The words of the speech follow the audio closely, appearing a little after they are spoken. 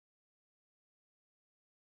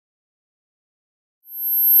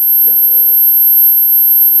Yeah.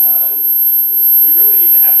 How would we know it was? We really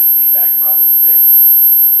need to have the feedback problem fixed.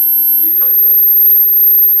 Yeah, was it a feedback problem? Yeah.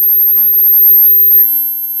 Thank you.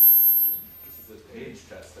 This is an age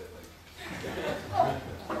test, I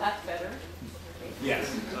think. That's better.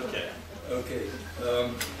 Yes. Okay. Okay.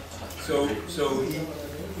 So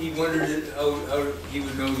he wondered how he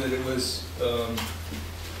would know that it was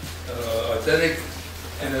authentic,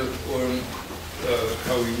 and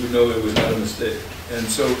how he would know it was not a mistake. And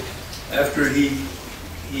so after he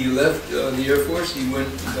left the Air Force, he went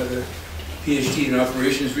and got a PhD in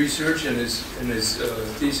operations research, and his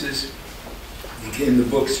thesis became the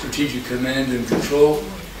book Strategic Command and Control,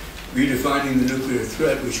 Redefining the Nuclear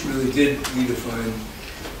Threat, which really did redefine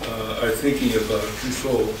our thinking about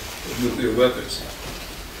control of nuclear weapons.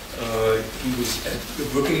 He was at the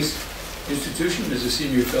Brookings Institution as a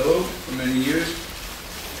senior fellow for many years,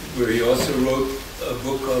 where he also wrote a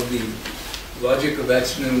book called The Logic of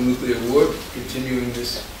Accidental Nuclear War, continuing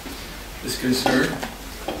this concern.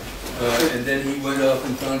 And then he went off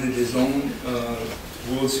and founded his own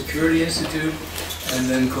World Security Institute, and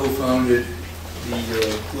then co-founded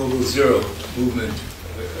the Global Zero movement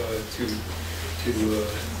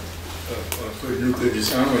for nuclear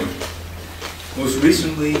disarmament. Most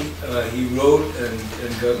recently, he wrote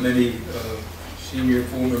and got many senior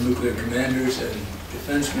former nuclear commanders and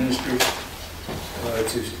defense ministers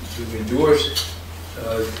to endorse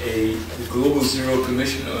the Global Zero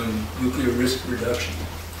Commission on Nuclear Risk Reduction.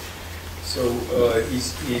 So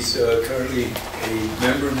he's currently a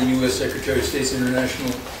member of the U.S. Secretary of State's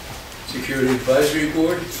International Security Advisory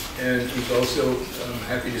Board, and he's also, I'm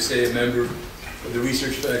happy to say, a member of the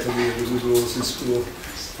research faculty of the Woodrow School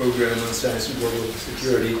Program on Science and Global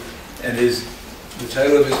Security, and the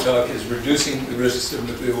title of his talk is Reducing the Risks of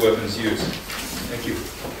Nuclear Weapons Use. Thank you.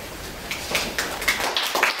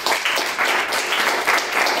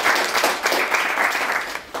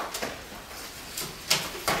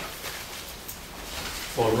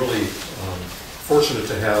 Well, I'm really fortunate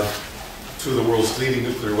to have two of the world's leading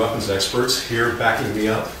nuclear weapons experts here backing me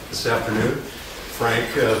up this afternoon.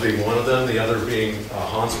 Frank being one of them, the other being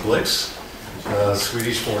Hans Blix,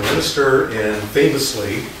 Swedish foreign minister, and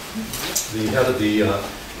famously the head of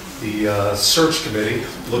the search committee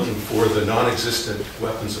looking for the non-existent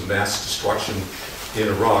weapons of mass destruction in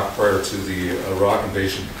Iraq prior to the Iraq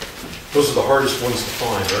invasion. Those are the hardest ones to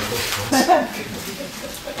find,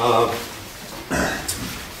 aren't they?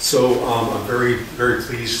 So I'm very, very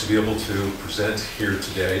pleased to be able to present here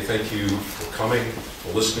today. Thank you for coming,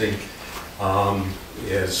 for listening.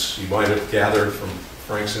 As you might have gathered from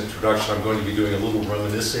Frank's introduction, I'm going to be doing a little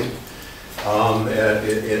reminiscing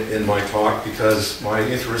in my talk, because my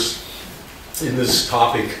interest in this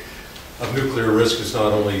topic of nuclear risk is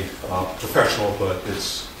not only professional, but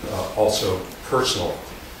it's also personal.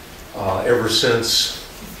 Ever since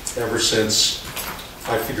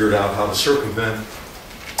I figured out how to circumvent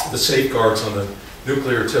the safeguards on the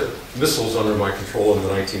nuclear tip missiles under my control in the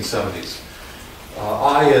 1970s.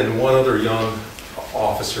 I and one other young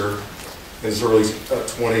officer in his early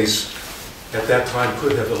 20s at that time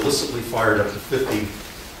could have illicitly fired up to 50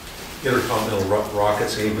 intercontinental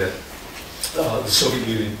rockets aimed at the Soviet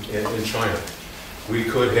Union and China. We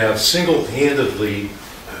could have single-handedly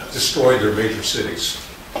destroyed their major cities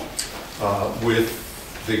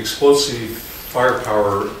with the explosive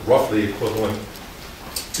firepower roughly equivalent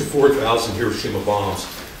to 4,000 Hiroshima bombs.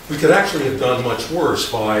 We could actually have done much worse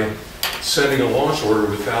by sending a launch order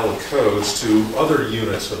with valid codes to other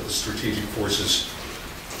units of the strategic forces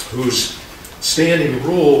whose standing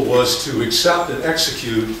rule was to accept and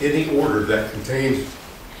execute any order that contained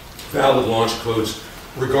valid launch codes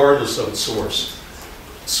regardless of its source.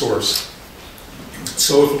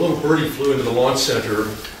 So if a little birdie flew into the launch center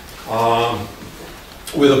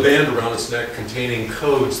with a band around its neck containing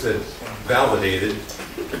codes that validated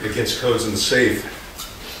against codes in the safe,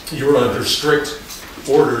 you were under strict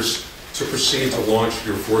orders to proceed to launch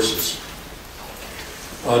your forces.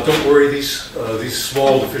 Don't worry, these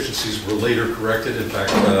small deficiencies were later corrected. In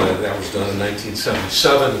fact, that was done in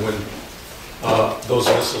 1977 when those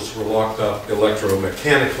missiles were locked up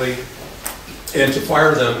electromechanically. And to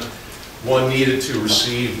fire them, one needed to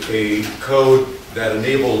receive a code that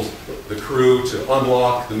enabled the crew to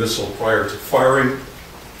unlock the missile prior to firing.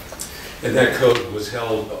 And that code was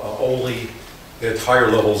held only at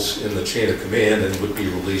higher levels in the chain of command and would be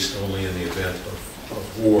released only in the event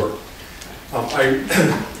of war.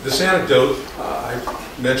 This anecdote I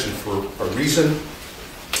mentioned for a reason,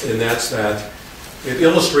 and that's that it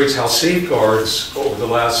illustrates how safeguards over the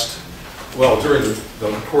last, well, during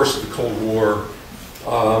the course of the Cold War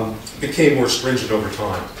became more stringent over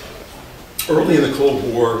time. Early in the Cold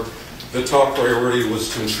War, the top priority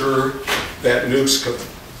was to ensure that nukes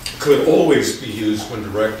could always be used when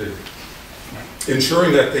directed.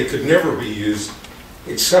 Ensuring that they could never be used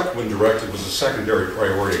except when directed was a secondary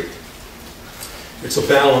priority. It's a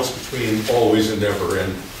balance between always and never,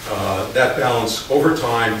 and that balance over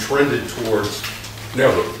time trended towards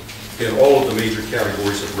never in all of the major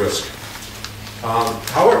categories of risk.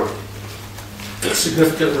 However,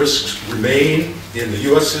 significant risks remain in the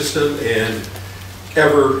US system, and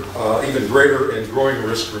even greater and growing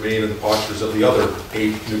risks remain in the postures of the other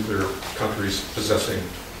 8 nuclear countries possessing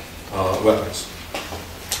weapons.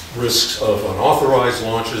 Risks of unauthorized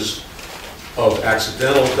launches, of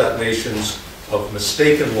accidental detonations, of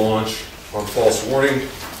mistaken launch on false warning,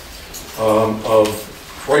 of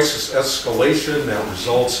crisis escalation that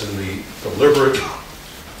results in the deliberate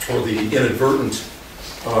or the inadvertent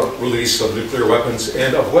release of nuclear weapons,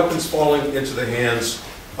 and of weapons falling into the hands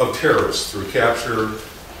of terrorists through capture,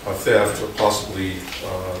 theft, or possibly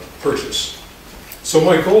purchase. So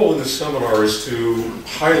my goal in this seminar is to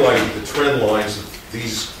highlight the trend lines of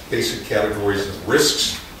these basic categories of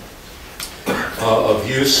risks of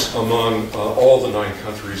use among all the 9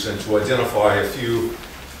 countries, and to identify a few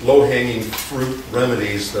low-hanging fruit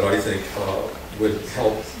remedies that I think would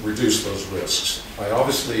help reduce those risks. I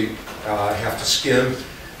obviously have to skim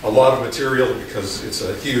a lot of material because it's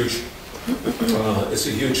a huge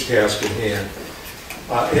task at hand.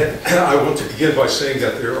 And I want to begin by saying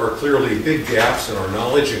that there are clearly big gaps in our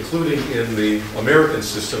knowledge, including in the American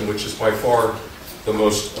system, which is by far the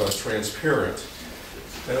most transparent.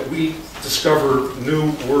 We discover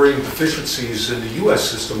new worrying deficiencies in the US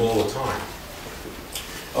system all the time.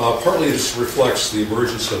 Partly this reflects the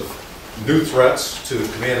emergence of new threats to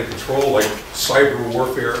command and control, like cyber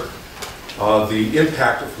warfare, the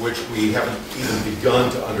impact of which we haven't even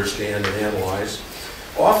begun to understand and analyze.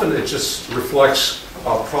 Often it just reflects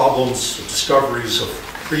problems, discoveries of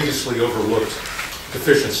previously overlooked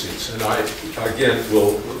deficiencies. And I, again,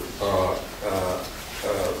 will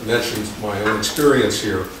mention my own experience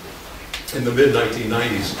here in the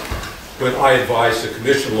mid-1990s when I advised a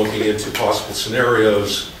commission looking into possible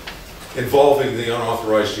scenarios involving the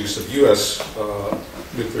unauthorized use of US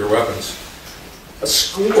nuclear weapons.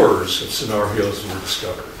 Scores of scenarios were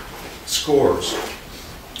discovered. Scores.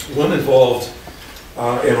 One involved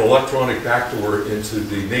an electronic backdoor into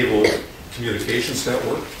the naval communications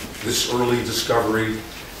network. This early discovery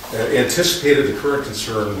anticipated the current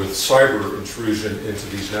concern with cyber intrusion into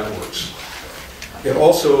these networks. It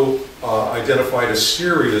also identified a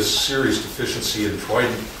serious deficiency in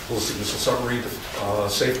Trident ballistic missile submarine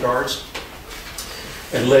safeguards,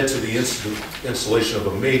 and led to the installation of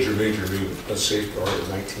a major new safeguard in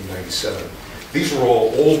 1997. These were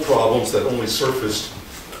all old problems that only surfaced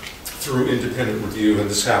through independent review, and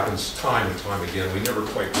this happens time and time again. We never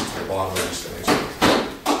quite get to the bottom of these things.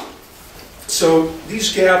 So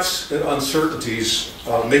these gaps and uncertainties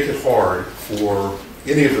make it hard for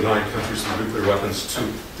any of the 9 countries with nuclear weapons to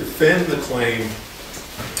defend the claim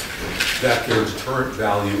that their deterrent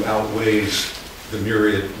value outweighs the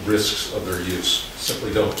myriad risks of their use.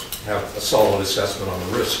 Simply don't have a solid assessment on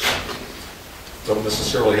the risks. Don't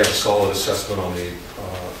necessarily have a solid assessment on the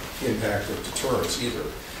impact of deterrence either.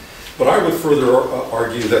 But I would further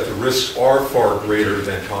argue that the risks are far greater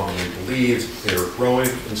than commonly believed. They are growing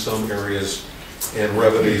in some areas, and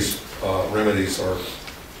remedies are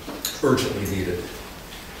urgently needed.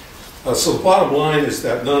 So the bottom line is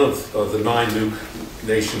that none of the 9 nuke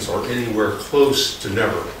nations are anywhere close to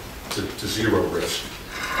never, to zero risk.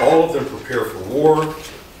 All of them prepare for war,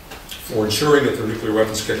 for ensuring that their nuclear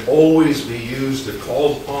weapons can always be used if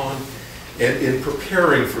called upon, and in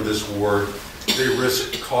preparing for this war, they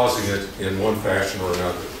risk causing it in one fashion or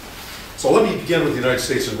another. So let me begin with the United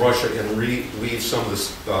States and Russia and weave some of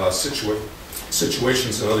the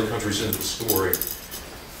situations in other countries into the story.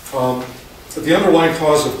 The underlying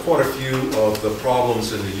cause of quite a few of the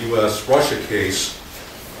problems in the US-Russia case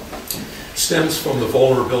stems from the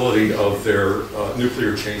vulnerability of their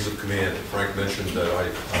nuclear chains of command. Frank mentioned that I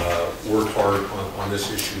worked hard on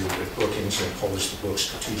this issue at Brookings and published the book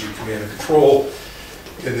Strategic Command and Control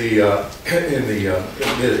in the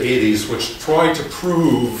mid-80s, which tried to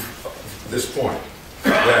prove this point,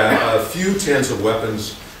 that a few tens of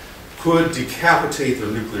weapons could decapitate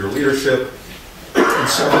their nuclear leadership, and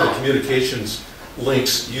some of the communications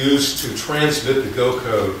links used to transmit the go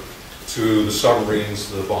code to the submarines,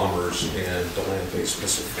 the bombers, and the land-based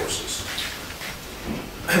missile forces.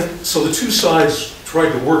 So the two sides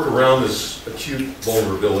tried to work around this acute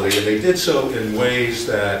vulnerability, and they did so in ways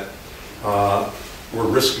that were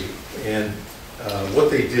risky. And what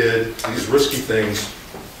they did, these risky things,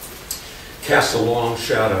 cast a long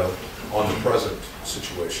shadow on the present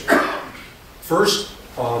situation. First,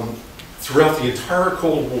 throughout the entire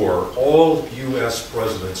Cold War, all U.S.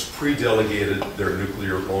 presidents pre-delegated their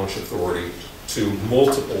nuclear launch authority to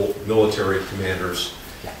multiple military commanders,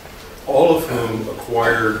 all of whom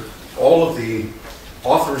acquired all of the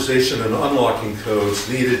authorization and unlocking codes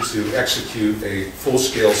needed to execute a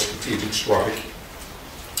full-scale strategic strike.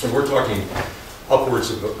 And we're talking upwards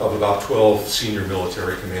of about 12 senior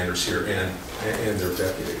military commanders here and their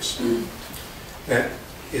deputies. And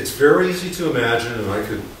it's very easy to imagine, and I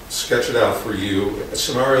could sketch it out for you,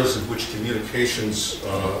 scenarios in which communications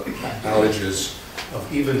outages of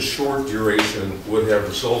even short duration would have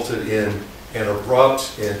resulted in an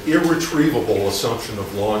abrupt and irretrievable assumption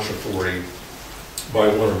of launch authority by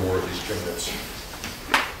one or more of these generals.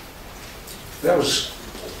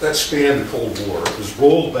 That spanned the Cold War. It was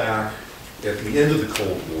rolled back at the end of the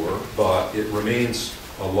Cold War, but it remains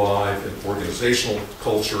alive in organizational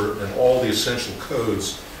culture, and all the essential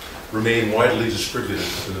codes remain widely distributed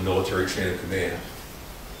in the military chain of command.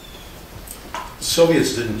 The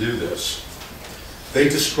Soviets didn't do this. They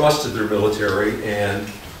distrusted their military, and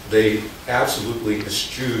they absolutely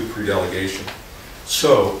eschewed pre-delegation.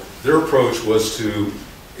 So their approach was to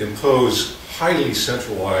impose highly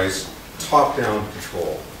centralized, top-down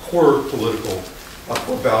control, core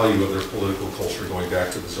value of their political culture going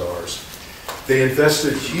back to the czars. They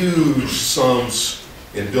invested huge sums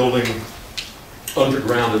in building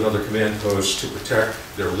underground and other command posts to protect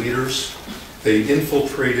their leaders. They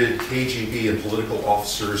infiltrated KGB and political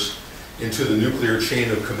officers into the nuclear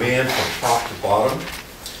chain of command from top to bottom.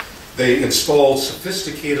 They installed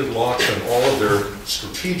sophisticated locks on all of their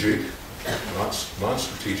strategic, not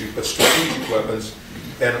non-strategic, but strategic weapons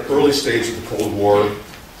at an early stage of the Cold War,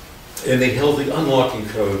 and they held the unlocking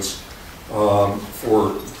codes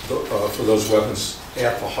for those weapons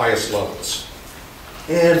at the highest levels.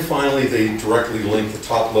 And finally, they directly linked the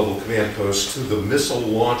top-level command posts to the missile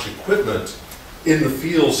launch equipment in the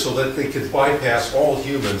field so that they could bypass all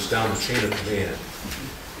humans down the chain of command.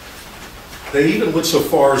 They even went so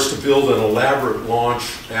far as to build an elaborate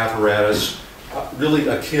launch apparatus really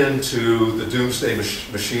akin to the doomsday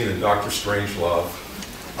machine in Dr. Strangelove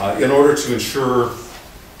in order to ensure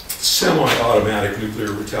semi-automatic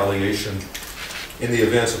nuclear retaliation in the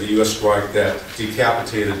event of a U.S. strike that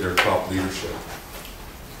decapitated their top leadership.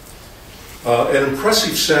 An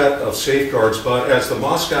impressive set of safeguards, but as the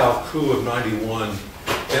Moscow coup of '91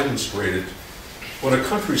 demonstrated, when a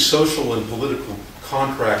country's social and political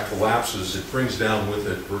contract collapses, it brings down with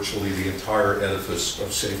it virtually the entire edifice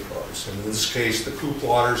of safeguards. And in this case, the coup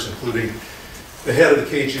plotters, including the head of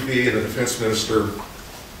the KGB and the defense minister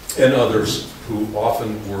and others who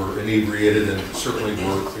often were inebriated and certainly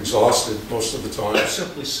were exhausted most of the time,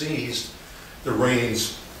 simply seized the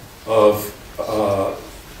reins of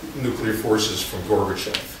nuclear forces from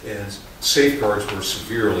Gorbachev, and safeguards were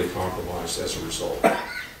severely compromised as a result. A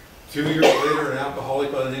few years later, an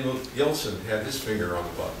alcoholic by the name of Yeltsin had his finger on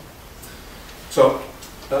the button. So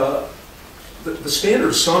the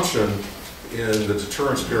standard assumption in the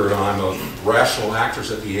deterrence paradigm of rational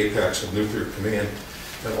actors at the apex of nuclear command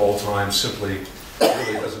at all times simply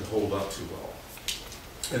really doesn't hold up too well.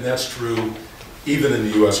 And that's true even in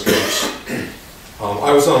the U.S. case.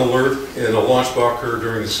 I was on alert in a launch bunker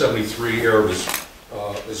during the '73 Arab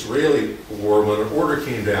Israeli war when an order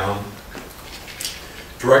came down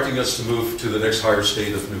directing us to move to the next higher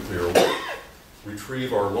state of nuclear war,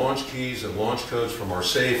 retrieve our launch keys and launch codes from our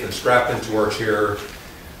safe, and strap into our chair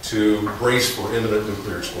to brace for imminent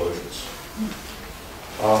nuclear explosions.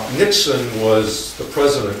 Nixon was the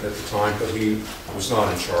president at the time, but he was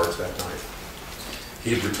not in charge that night.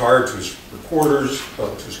 He had retired to his quarters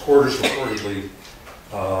reportedly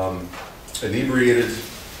inebriated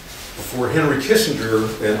before Henry Kissinger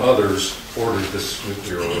and others ordered this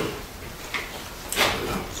nuclear order.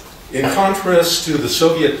 In contrast to the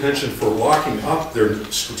Soviet penchant for locking up their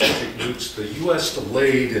strategic nukes, the U.S.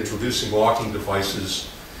 delayed introducing locking devices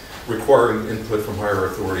requiring input from higher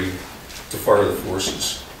authority to fire the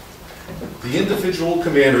forces. The individual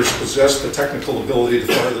commanders possessed the technical ability to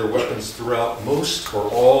fire their weapons throughout most or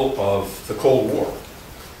all of the Cold War.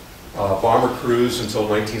 Bomber crews until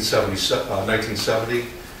 1970,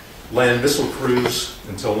 land missile crews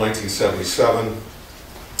until 1977,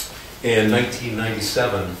 and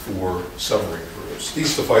 1997 for submarine crews.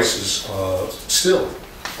 These devices still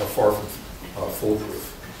are far from foolproof.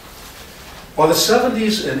 By the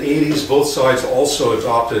 70s and 80s, both sides also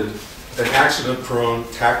adopted an accident-prone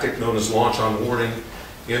tactic known as launch on warning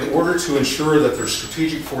in order to ensure that their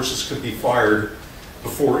strategic forces could be fired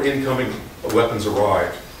before incoming weapons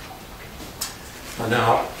arrived.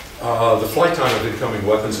 Now, The flight time of incoming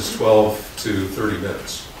weapons is 12 to 30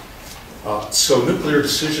 minutes. So nuclear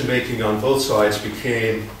decision-making on both sides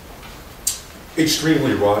became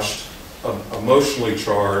extremely rushed, emotionally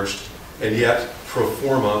charged, and yet pro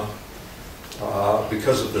forma,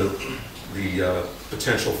 because of the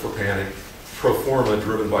potential for panic, pro forma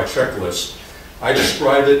driven by checklists. I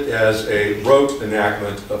describe it as a rote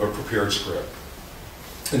enactment of a prepared script.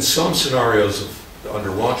 In some scenarios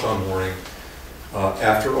under launch on warning,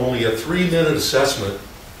 after only a 3-minute assessment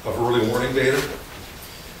of early warning data,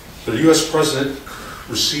 the U.S. President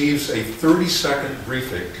receives a 30-second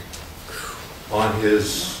briefing on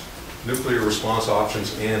his nuclear response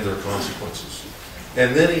options and their consequences.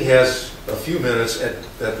 And then he has a few minutes, at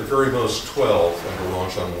the very most 12 under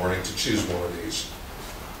launch on warning, to choose one of these.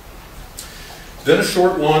 Then a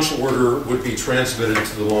short launch order would be transmitted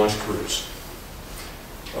to the launch crews.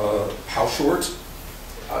 How short?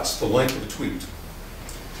 It's the length of a tweet.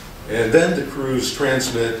 And then the crews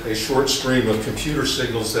transmit a short stream of computer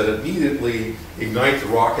signals that immediately ignite the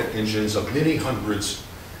rocket engines of many hundreds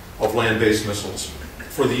of land-based missiles.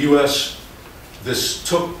 For the U.S., this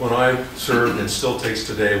took, when I served, and still takes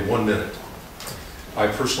today, 1 minute. I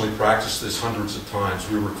personally practiced this hundreds of times.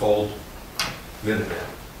 We were called Minutemen.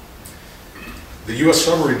 The U.S.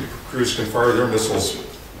 submarine crews can fire their missiles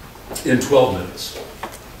in 12 minutes.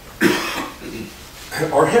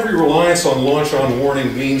 Our heavy reliance on launch on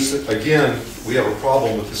warning means that, again, we have a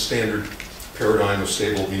problem with the standard paradigm of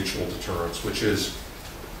stable mutual deterrence, which is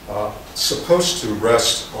supposed to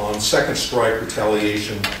rest on second strike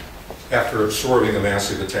retaliation after absorbing a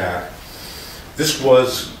massive attack. This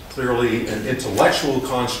was clearly an intellectual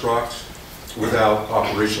construct without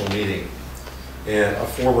operational meaning. And a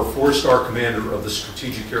former 4-star commander of the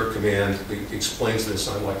Strategic Air Command explains this,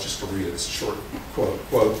 and I'd like just to read it. It's a short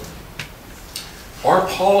quote. Our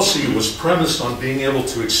policy was premised on being able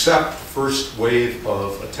to accept the first wave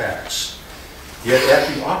of attacks. Yet at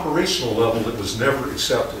the operational level, it was never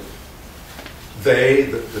accepted. They,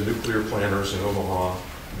 the nuclear planners in Omaha,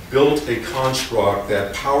 built a construct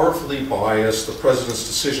that powerfully biased the President's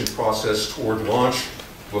decision process toward launch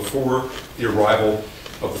before the arrival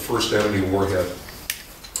of the first enemy warhead.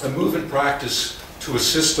 A move in practice to a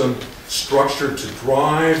system structured to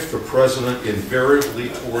drive the President invariably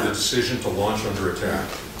toward a decision to launch under attack.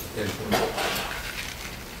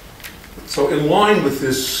 So in line with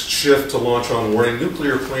this shift to launch on warning,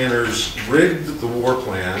 nuclear planners rigged the war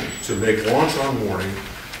plan to make launch on warning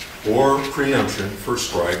or preemption, first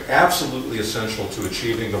strike, absolutely essential to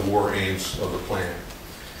achieving the war aims of the plan.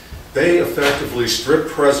 They effectively stripped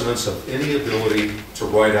presidents of any ability to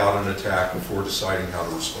write out an attack before deciding how to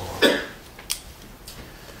respond.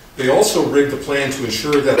 They also rigged the plan to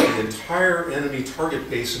ensure that the entire enemy target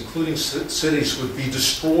base, including cities, would be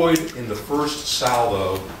destroyed in the first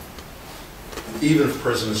salvo, even if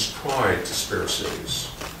presidents tried to spare cities.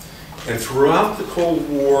 And throughout the Cold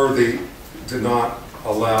War, they did not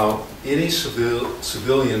allow any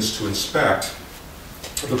civilians to inspect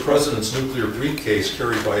the president's nuclear briefcase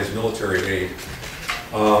carried by his military aide.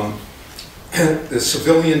 The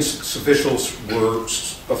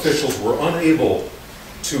officials were unable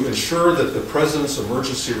to ensure that the president's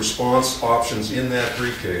emergency response options in that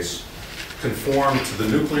briefcase conformed to the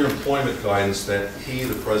nuclear employment guidance that he,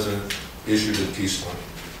 the president, issued at peacetime.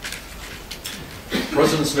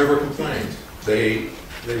 Presidents never complained. They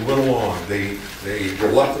went along. They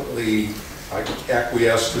reluctantly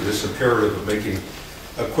acquiesced to this imperative of making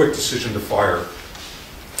a quick decision to fire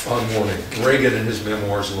on warning. Reagan, in his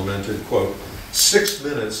memoirs, lamented, quote, 6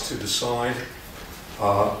 minutes to decide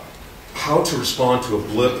how to respond to a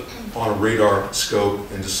blip on a radar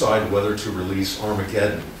scope and decide whether to release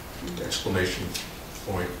Armageddon, exclamation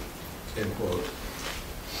point, end quote.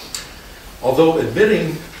 Although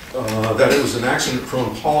admitting that it was an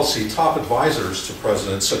accident-prone policy, top advisors to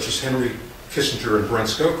presidents such as Henry Kissinger and Brent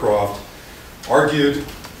Scowcroft argued,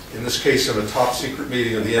 in this case in a top-secret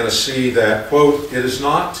meeting of the NSC, that, quote, it is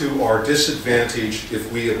not to our disadvantage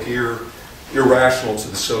if we appear irrational to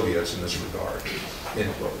the Soviets in this regard,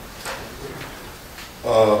 end quote.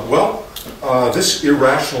 This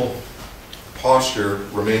irrational posture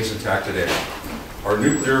remains intact today. Our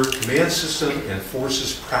nuclear command system and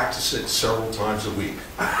forces practice it several times a week,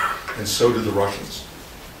 and so do the Russians.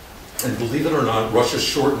 And believe it or not, Russia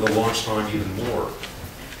shortened the launch time even more.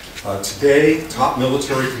 Today, top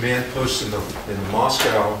military command posts in the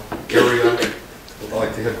Moscow area,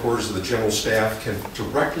 like the headquarters of the General Staff, can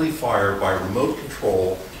directly fire by remote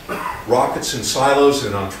control rockets in silos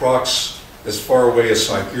and on trucks as far away as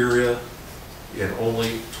Siberia in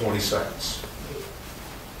only 20 seconds.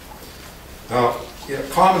 Now,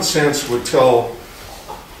 common sense would tell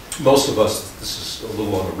most of us, this is a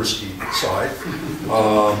little on the risky side.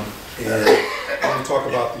 And I want to talk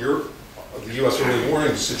about the U.S. early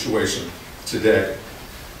warning situation today.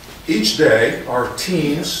 Each day, our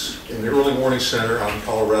teams in the Early Warning Center out in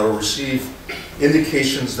Colorado receive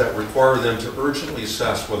indications that require them to urgently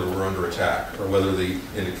assess whether we're under attack or whether the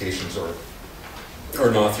indications are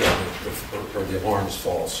not threatening or the alarm is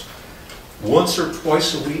false. Once or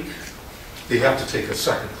twice a week, they have to take a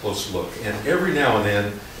second close look. And every now and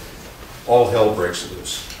then, all hell breaks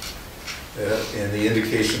loose. And the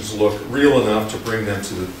indications look real enough to bring them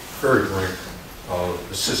to the very brink of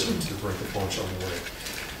the system, to the brink of launch on the way.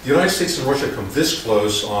 The United States and Russia come this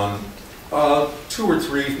close on 2 or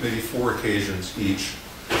 3, maybe 4 occasions each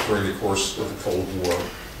during the course of the Cold War.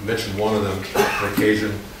 I mentioned one of them, an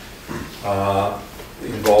occasion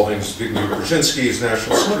involving Zbigniew Brzezinski, his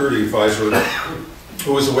national security advisor,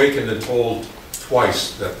 who was awakened and told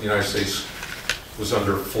twice that the United States was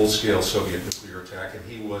under full-scale Soviet nuclear attack, and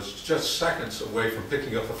he was just seconds away from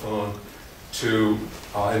picking up the phone to,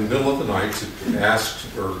 in the middle of the night, to ask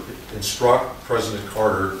or instruct President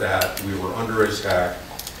Carter that we were under attack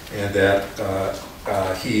and that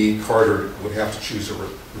Carter, would have to choose a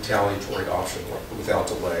retaliatory option without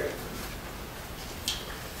delay.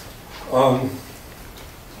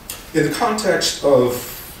 In the context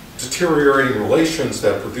of deteriorating relations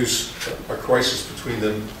that produce a crisis between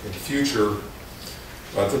them in the future,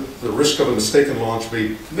 the risk of a mistaken launch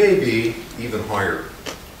may be even higher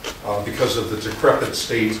because of the decrepit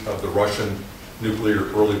state of the Russian nuclear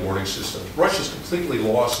early warning system. Russia's completely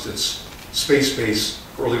lost its space-based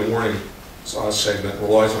early warning segment,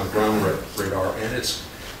 relies on ground radar, and its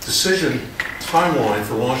decision timeline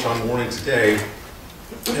for launch on warning today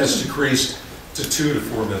has decreased to 2 to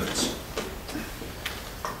 4 minutes.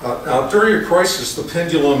 Now, during a crisis, the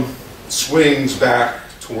pendulum swings back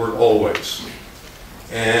toward always.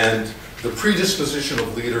 And the predisposition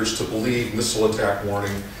of leaders to believe missile attack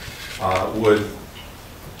warning would,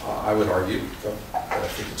 I would argue, I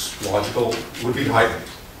think it's logical, would be heightened.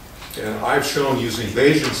 And I've shown using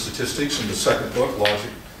Bayesian statistics in the second book, Logic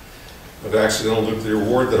of Accidental Nuclear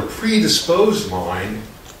War, that a predisposed mind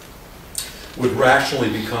would rationally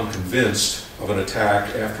become convinced of an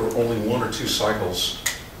attack after only 1 or 2 cycles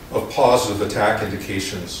of positive attack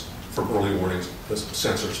indications from early warning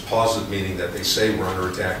sensors. Positive meaning that they say we're under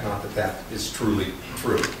attack, not that that is truly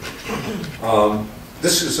true.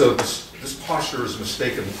 This posture is a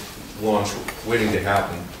mistaken launch waiting to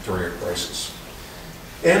happen during a crisis.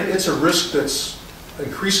 And it's a risk that's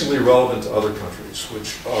increasingly relevant to other countries,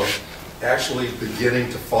 which are actually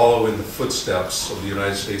beginning to follow in the footsteps of the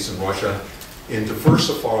United States and Russia in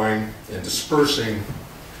diversifying and dispersing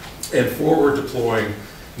and forward deploying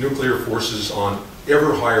nuclear forces on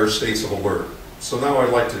ever higher states of alert. So now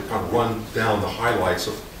I'd like to kind of run down the highlights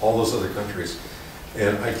of all those other countries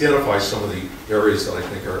and identify some of the areas that I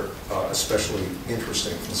think are especially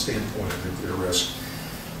interesting from the standpoint of nuclear risk.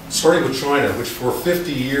 Starting with China, which for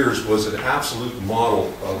 50 years was an absolute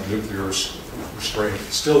model of nuclear restraint,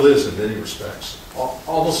 still is in many respects.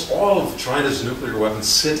 Almost all of China's nuclear weapons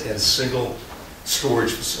sit at a single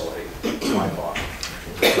storage facility, Taiwan.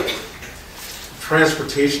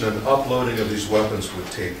 Transportation and uploading of these weapons would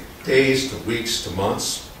take days to weeks to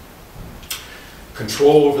months.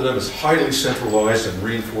 Control over them is highly centralized and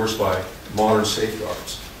reinforced by modern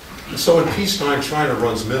safeguards. And so in peacetime, China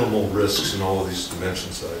runs minimal risks in all of these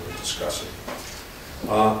dimensions that I've been discussing.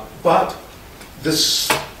 But this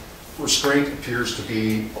restraint appears to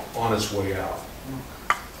be on its way out.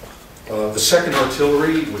 The Second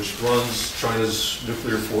Artillery, which runs China's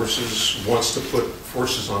nuclear forces, wants to put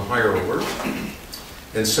forces on higher alert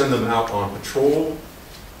and send them out on patrol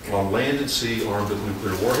on land and sea armed with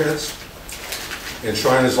nuclear warheads. And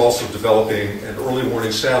China is also developing an early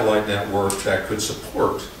warning satellite network that could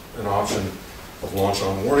support an option of launch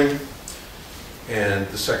on warning. And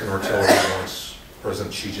the Second Artillery wants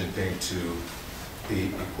President Xi Jinping to be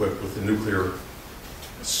equipped with a nuclear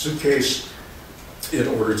suitcase in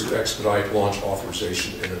order to expedite launch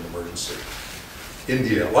authorization in an emergency.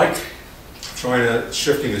 India, like China,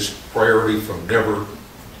 shifting its priority from never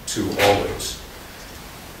to always.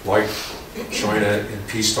 Like China in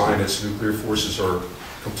peacetime, its nuclear forces are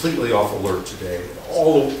completely off alert today.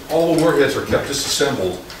 All the warheads are kept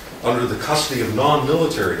disassembled under the custody of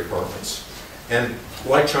non-military departments. And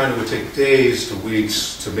like China, it would take days to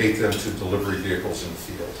weeks to make them to delivery vehicles in the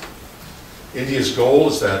field. India's goal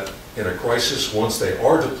is that in a crisis, once they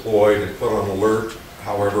are deployed and put on alert,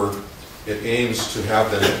 however, it aims to have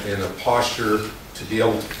them in a posture to be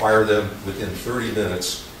able to fire them within 30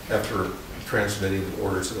 minutes after transmitting the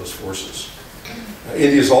order to those forces.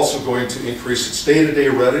 India is also going to increase its day-to-day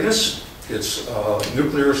readiness. Its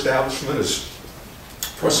nuclear establishment is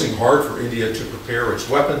pressing hard for India to prepare its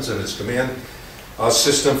weapons and its command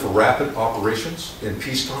system for rapid operations in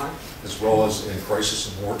peacetime as well as in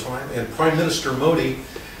crisis and wartime. And Prime Minister Modi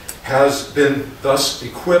has been thus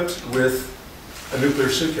equipped with a nuclear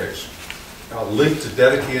suitcase linked to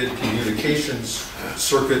dedicated communications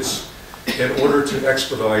circuits in order to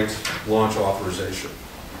expedite launch authorization.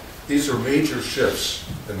 These are major shifts,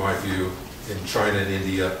 in my view, in China and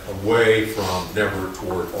India, away from never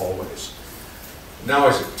toward always. Now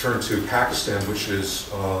I turn to Pakistan, which is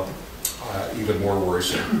even more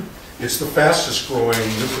worrisome. It's the fastest growing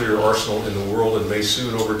nuclear arsenal in the world and may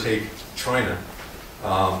soon overtake China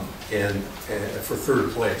and for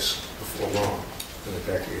third place before long, in a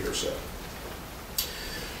decade or so.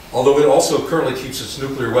 Although it also currently keeps its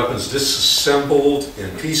nuclear weapons disassembled in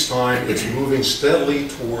peacetime, it's moving steadily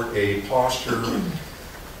toward a posture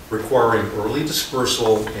requiring early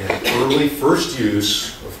dispersal and early first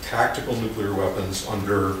use of tactical nuclear weapons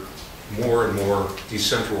under more and more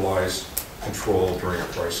decentralized control during a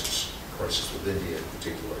crisis with India in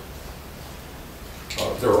particular.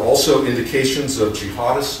 There are also indications of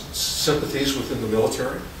jihadist sympathies within the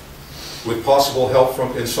military. With possible help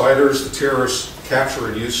from insiders, the terrorists capture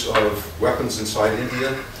and use of weapons inside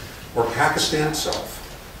India or Pakistan itself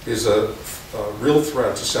is a real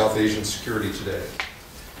threat to South Asian security today.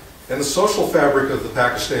 And the social fabric of the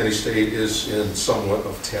Pakistani state is in somewhat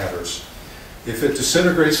of tatters. If it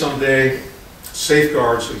disintegrates someday,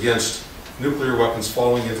 safeguards against nuclear weapons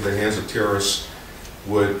falling into the hands of terrorists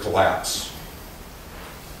would collapse.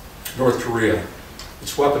 North Korea,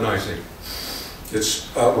 it's weaponizing. It's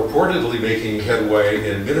reportedly making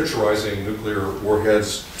headway in miniaturizing nuclear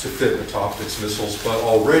warheads to fit atop its missiles, but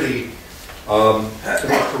already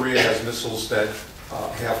North Korea has missiles that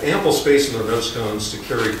have ample space in their nose cones to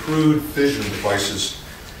carry crude fission devices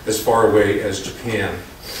as far away as Japan.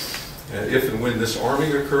 And if and when this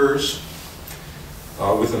arming occurs,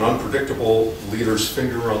 with an unpredictable leader's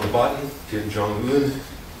finger on the button, Kim Jong-un,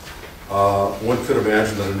 one could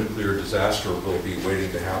imagine that a nuclear disaster will be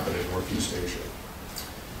waiting to happen in Northeast Asia.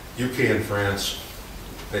 UK and France,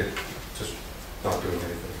 they're just not doing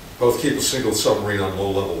anything. Both keep a single submarine on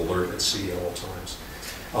low-level alert at sea at all times.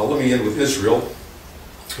 Let me end with Israel,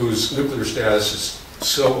 whose nuclear status is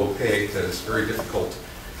so opaque that it's very difficult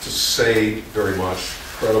to say very much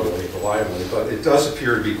credibly, reliably, but it does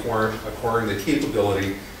appear to be acquiring the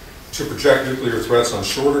capability to project nuclear threats on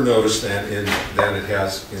shorter notice than it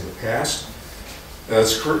has in the past.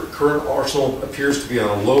 Its current arsenal appears to be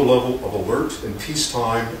on a low level of alert in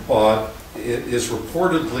peacetime, but it is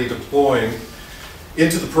reportedly deploying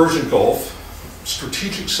into the Persian Gulf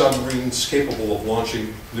strategic submarines capable of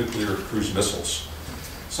launching nuclear cruise missiles.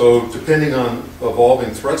 So depending on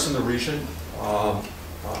evolving threats in the region,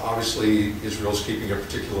 obviously Israel is keeping a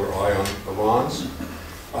particular eye on Iran's.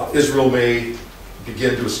 Israel may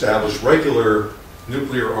begin to establish regular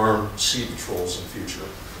nuclear-armed sea patrols in the future.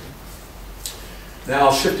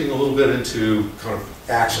 Now, shifting a little bit into kind of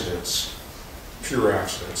accidents, pure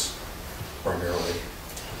accidents, primarily.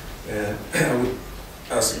 And I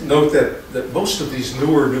would note that most of these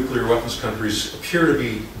newer nuclear weapons countries appear to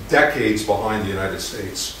be decades behind the United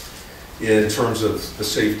States in terms of the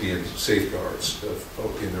safety and safeguards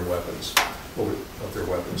in their weapons, of their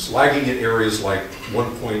weapons. Lagging in areas like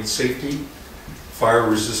one-point safety,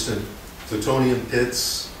 fire-resistant plutonium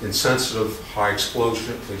pits, insensitive high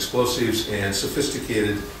explosives, and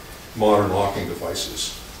sophisticated modern locking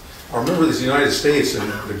devices. I remember the United States in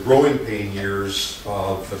the growing pain years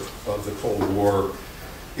of the Cold War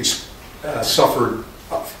suffered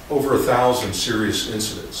over 1,000 serious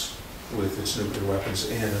incidents with its nuclear weapons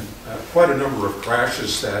and quite a number of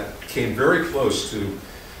crashes that came very close to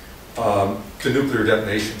nuclear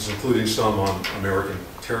detonations, including some on American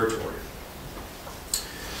territory.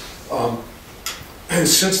 And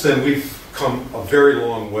since then, we've come a very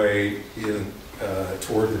long way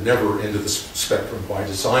toward the never end of the spectrum by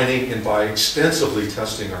designing and by extensively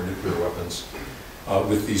testing our nuclear weapons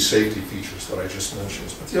with these safety features that I just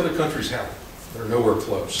mentioned. But the other countries haven't. They're nowhere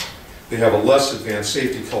close. They have a less advanced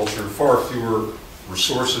safety culture, far fewer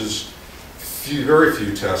resources, very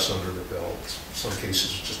few tests under their belt. In some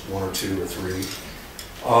cases, just 1 or 2 or 3.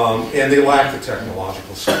 And they lack the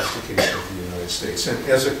technological sophistication of the United States. And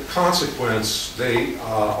as a consequence, they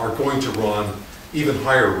are going to run even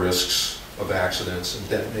higher risks of accidents and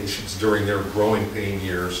detonations during their growing pain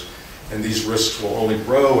years. And these risks will only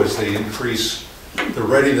grow as they increase the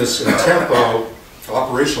readiness and tempo,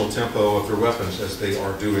 operational tempo of their weapons as they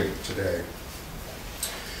are doing today.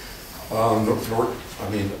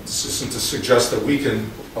 This isn't to suggest that we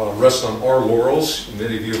can rest on our laurels.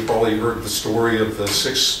 Many of you have probably heard the story of the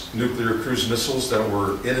 6 nuclear cruise missiles that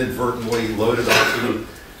were inadvertently loaded onto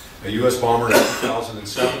a U.S. bomber in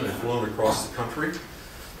 2007 and flown across the country.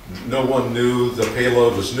 No one knew the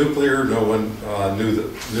payload was nuclear, no one knew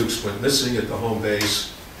that nukes went missing at the home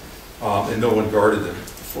base, and no one guarded them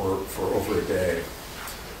for over a day.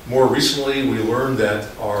 More recently, we learned that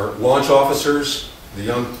our launch officers, the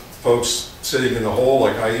young folks sitting in the hole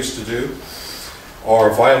like I used to do,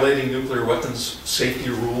 are violating nuclear weapons safety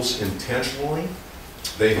rules intentionally.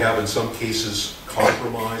 They have, in some cases,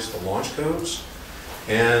 compromised the launch codes,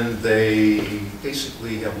 and they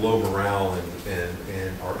basically have low morale and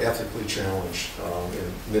are ethically challenged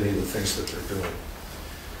in many of the things that they're doing.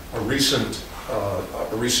 A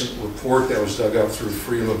recent report that was dug up through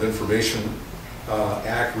Freedom of Information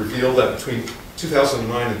Act revealed that between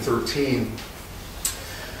 2009 and 2013,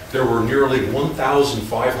 there were nearly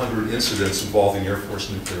 1,500 incidents involving Air Force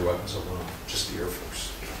nuclear weapons alone, just the Air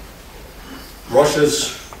Force.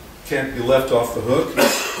 Russia's can't be left off the hook.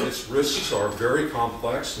 Its risks are very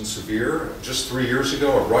complex and severe. Just 3 years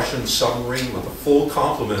ago, a Russian submarine with a full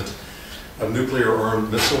complement of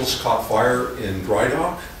nuclear-armed missiles caught fire in dry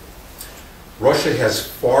dock. Russia has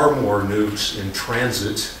far more nukes in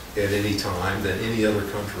transit at any time than any other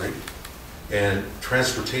country, and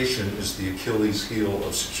transportation is the Achilles heel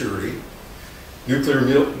of security. Nuclear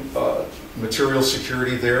material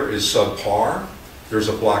security there is subpar. There's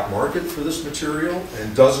a black market for this material,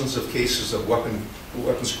 and dozens of cases of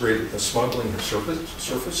weapons-grade smuggling have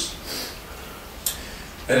surfaced.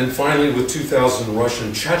 And finally, with 2,000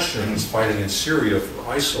 Russian Chechens fighting in Syria for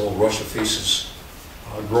ISIL, Russia faces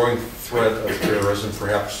a growing threat of terrorism,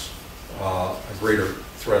 perhaps a greater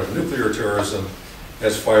threat of nuclear terrorism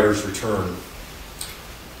as fighters return.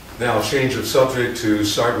 Now, a change of subject to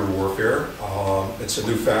cyber warfare. It's a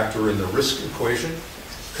new factor in the risk equation,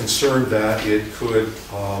 concerned that it could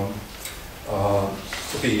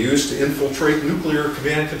be used to infiltrate nuclear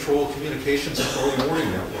command control communications and early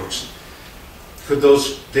warning networks. Could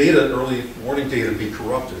those early warning data be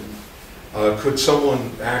corrupted? Could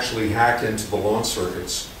someone actually hack into the launch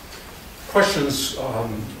circuits? Questions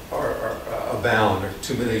abound. There are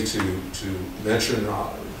too many to mention,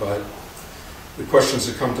 but the questions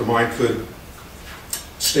that come to mind: could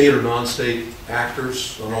state or non-state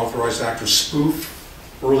actors, unauthorized actors, spoof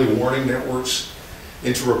early warning networks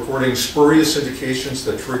into reporting spurious indications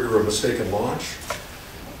that trigger a mistaken launch?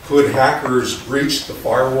 Could hackers breach the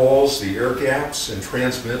firewalls, the air gaps, and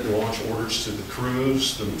transmit launch orders to the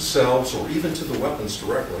crews themselves or even to the weapons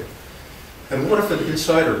directly? And what if an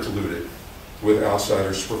insider colluded with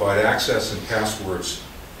outsiders to provide access and passwords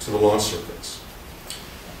to the launch circuits?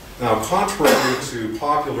 Now, contrary to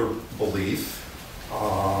popular belief,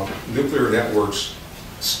 nuclear networks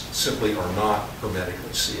simply are not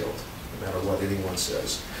hermetically sealed, no matter what anyone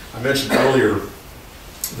says. I mentioned earlier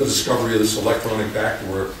the discovery of this electronic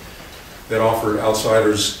backdoor that offered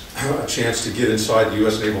outsiders a chance to get inside the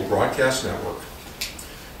U.S. Naval Broadcast Network.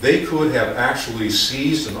 They could have actually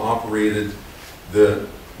seized and operated the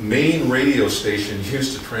main radio station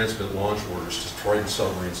used to transmit launch orders to Trident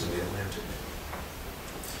submarines in the Atlantic.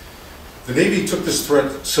 The Navy took this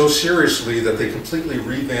threat so seriously that they completely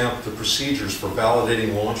revamped the procedures for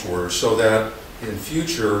validating launch orders so that in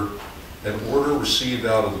future, an order received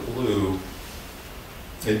out of the blue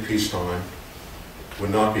in peacetime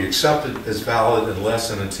would not be accepted as valid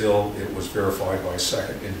unless and until it was verified by a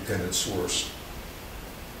second independent source.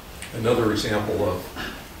 Another example of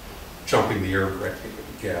jumping the air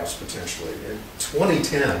gas potentially. In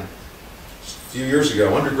 2010, a few years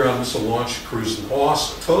ago, underground missile launch crews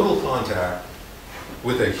lost total contact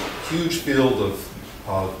with a huge field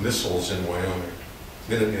of missiles in Wyoming,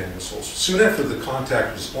 Minuteman missiles. Soon after the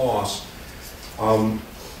contact was lost,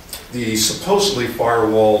 the supposedly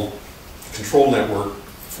firewall control network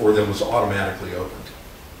for them was automatically opened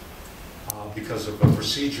because of a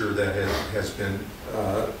procedure that has been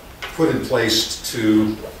put in place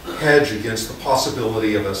to hedge against the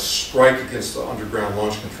possibility of a strike against the underground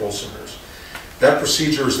launch control centers. That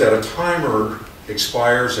procedure is that a timer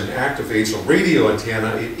expires and activates a radio antenna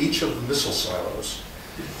at each of the missile silos.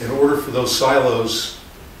 In order for those silos,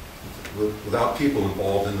 without people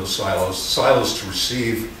involved in those silos to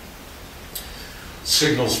receive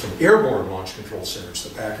signals from airborne launch control centers,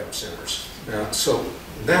 the backup centers. So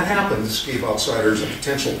when that happened, this gave outsiders a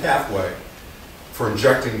potential pathway for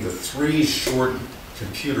injecting the 3 short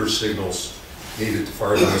computer signals needed to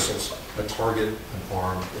fire the missiles: a target, an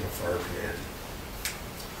arm, and a fire command.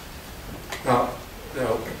 Now,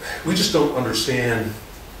 we just don't understand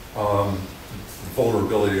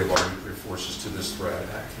vulnerability of our nuclear forces to this threat.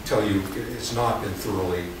 I can tell you it has not been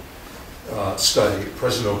thoroughly studied.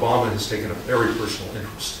 President Obama has taken a very personal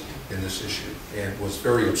interest in this issue and was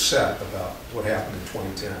very upset about what happened in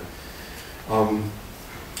 2010.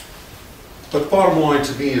 But the bottom line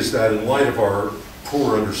to me is that in light of our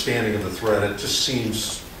poor understanding of the threat, it just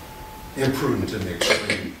seems imprudent in the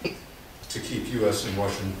extreme to keep U.S. and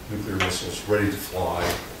Russian nuclear missiles ready to fly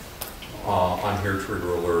on hair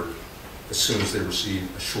trigger alert as soon as they receive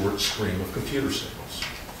a short stream of computer signals.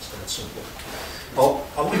 It's that simple.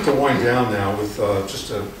 I'd like to wind down now with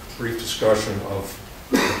just a brief discussion of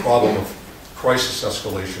the problem of crisis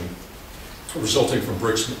escalation resulting from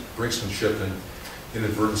brinksmanship and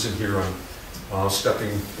inadvertence. In here, I'm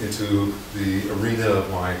stepping into the arena of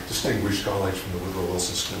my distinguished colleagues from the Woodrow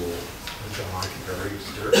Wilson School, John Eikenberry.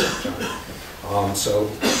 So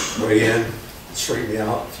weigh in, straighten me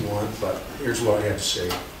out if you want, but here's what I have to say.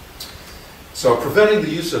 So preventing the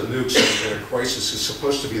use of nukes in a crisis is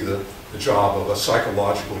supposed to be the job of a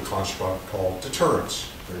psychological construct called deterrence.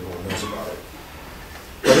 Everyone knows about it.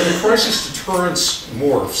 But in a crisis, deterrence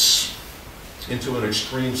morphs into an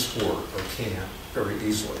extreme sport, or can, very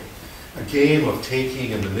easily. A game of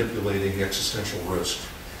taking and manipulating existential risk,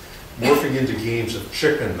 morphing into games of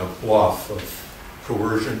chicken, of bluff, of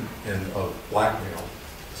coercion, and of blackmail.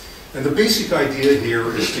 And the basic idea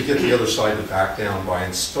here is to get the other side to back down by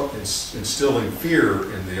instilling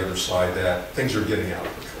fear in the other side that things are getting out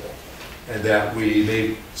of control, and that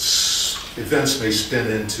events may spin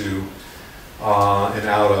into and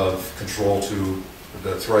out of control to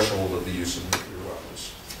the threshold of the use of nuclear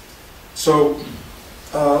weapons. So,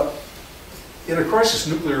 in a crisis,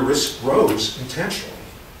 nuclear risk grows intentionally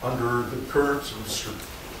under the current sort of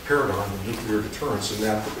paradigm of nuclear deterrence, and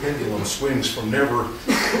that the pendulum swings from never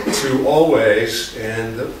to always,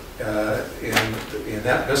 and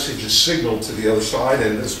that message is signaled to the other side,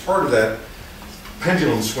 and as part of that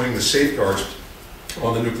pendulum swing, the safeguards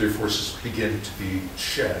on the nuclear forces begin to be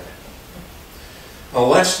shed.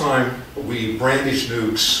 Last time we brandished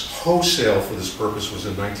nukes wholesale for this purpose was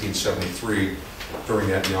in 1973 during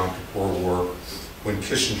that Yom Kippur War, when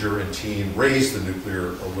Kissinger and team raised the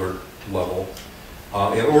nuclear alert level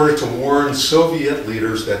in order to warn Soviet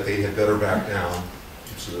leaders that they had better back down.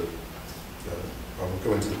 So, I won't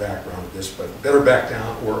go into the background of this, but better back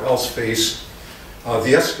down or else face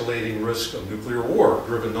the escalating risk of nuclear war,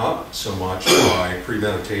 driven not so much by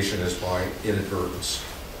premeditation as by inadvertence.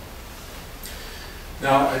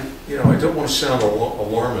 Now, I don't want to sound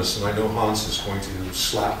alarmist, and I know Hans is going to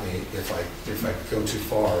slap me if I go too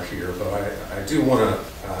far here, but I do want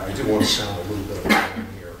to sound a little bit alarming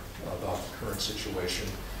here about the current situation,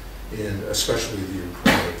 especially the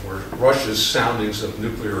Ukraine, where Russia's soundings of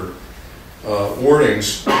nuclear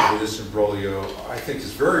warnings for this imbroglio, I think,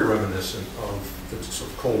 is very reminiscent of the sort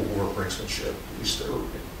of Cold War brinksmanship. At least,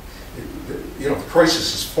 the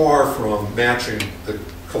crisis is far from matching the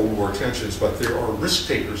Cold War tensions, but there are risk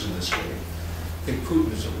takers in this game. I think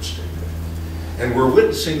Putin is a risk taker. And we're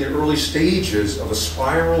witnessing the early stages of a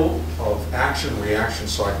spiral of action-reaction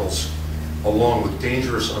cycles along with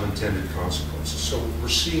dangerous unintended consequences. So we're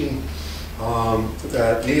seeing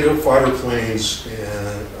that NATO fighter planes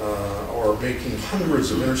are making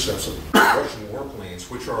hundreds of intercepts of Russian warplanes,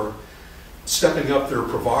 which are stepping up their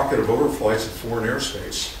provocative overflights of foreign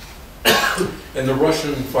airspace. And the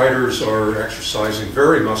Russian fighters are exercising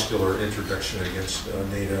very muscular interdiction against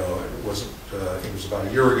NATO. It wasn't, I think it was about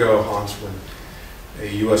a year ago, Hans, when a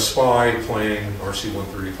U.S. spy plane,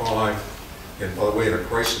 RC-135, and by the way, in a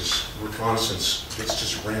crisis, reconnaissance gets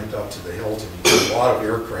just ramped up to the hilt, and there's a lot of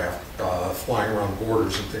aircraft flying around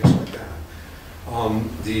borders and things like that.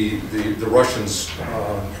 The Russians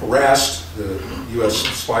harassed the U.S.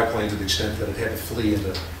 spy plane to the extent that it had to flee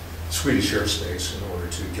into Swedish airspace in order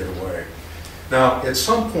to get away. Now, at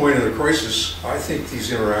some point in the crisis, I think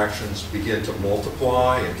these interactions begin to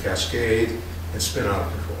multiply and cascade and spin out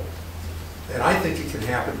of control. And I think it can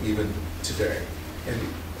happen even today. And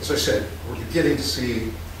as I said, we're beginning to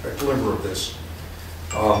see a glimmer of this.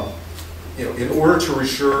 In order to in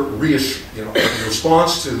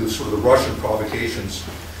response to sort of the Russian provocations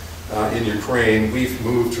in Ukraine, we've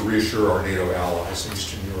moved to reassure our NATO allies in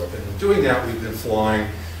Eastern Europe. And in doing that, we've been flying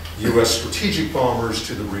U.S. strategic bombers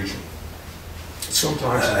to the region,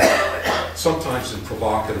 sometimes in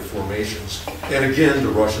provocative formations. And again, the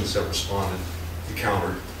Russians have responded and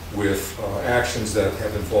countered with actions that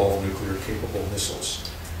have involved nuclear-capable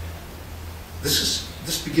missiles.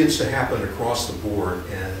 This begins to happen across the board,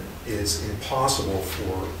 and it's impossible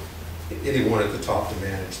for anyone at the top to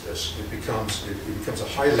manage this. It becomes a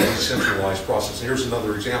highly decentralized process. And here's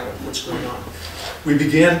another example of what's going on. We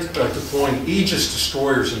began deploying Aegis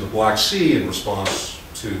destroyers in the Black Sea in response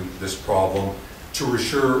to this problem to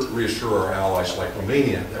reassure our allies like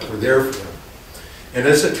Romania that we're there for them. And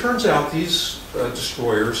as it turns out, these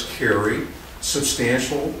destroyers carry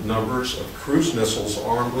substantial numbers of cruise missiles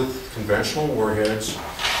armed with conventional warheads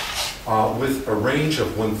with a range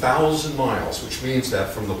of 1,000 miles, which means that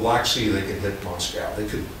from the Black Sea they could hit Moscow. They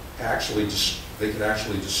could actually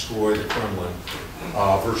destroy the Kremlin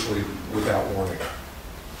virtually without warning.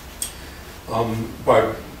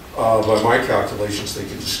 By my calculations, they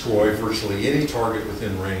could destroy virtually any target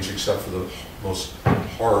within range except for the most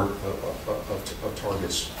hard of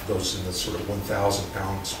targets, those in the sort of 1,000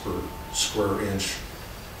 pounds per square inch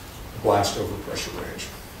blast overpressure range.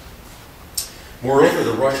 Moreover,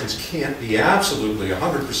 the Russians can't be absolutely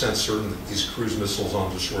 100% certain that these cruise missiles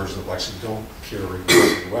on destroyers in the Black Sea don't carry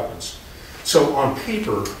nuclear weapons. So on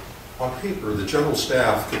paper, the General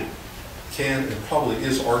Staff can and probably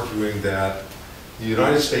is arguing that the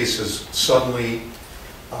United States has suddenly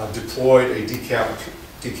deployed a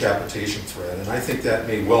decapitation threat, and I think that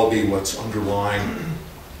may well be what's underlying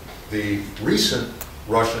the recent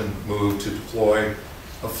Russian move to deploy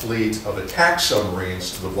a fleet of attack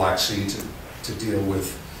submarines to the Black Sea to deal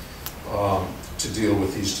with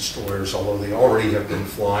these destroyers, although they already have been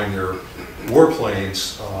flying their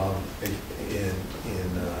warplanes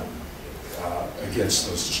against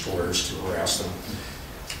those destroyers to harass them.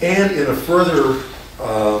 And in a further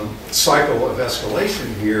cycle of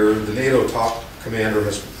escalation here, the NATO top commander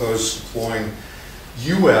has proposed deploying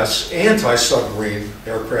U.S. anti-submarine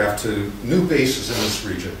aircraft to new bases in this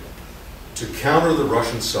region to counter the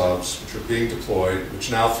Russian subs which are being deployed, which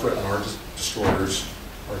now threaten our destroyers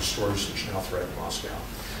which now threaten Moscow.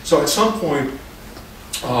 So at some point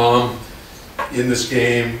in this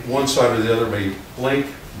game, one side or the other may blink,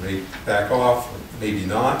 may back off, maybe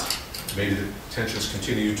not. Maybe the tensions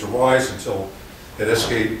continue to rise until it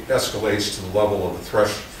escalates to the level of the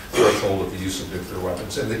threshold of the use of nuclear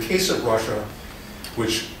weapons. In the case of Russia,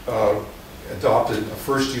 which adopted a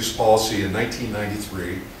first-use policy in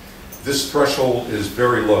 1993, this threshold is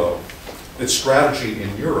very low. Its strategy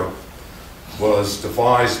in Europe was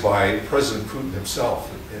devised by President Putin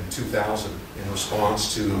himself in 2000 in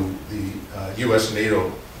response to the US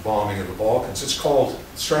NATO bombing of the Balkans. The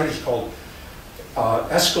strategy is called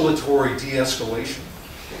escalatory de-escalation,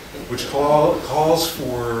 which calls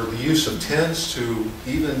for the use of tens to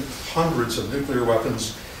even hundreds of nuclear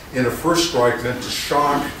weapons in a first strike meant to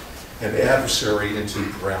shock an adversary into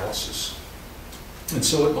paralysis. And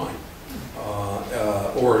so it might.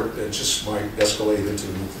 Or it just might escalate into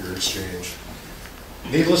a nuclear exchange.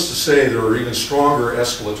 Needless to say, there are even stronger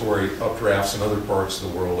escalatory updrafts in other parts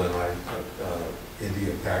of the world, and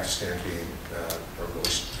India and Pakistan being a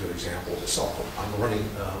really good example of this. I'm running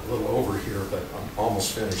a little over here, but I'm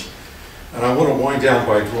almost finished. And I want to wind down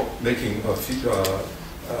by making a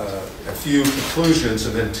few conclusions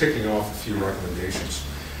and then ticking off a few recommendations.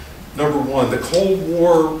 Number one, the Cold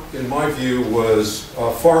War, in my view, was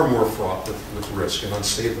far more fraught with risk and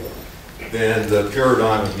unstable than the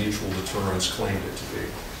paradigm of mutual deterrence claimed it to be.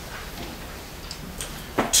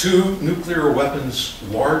 2, nuclear weapons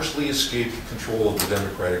largely escaped control of the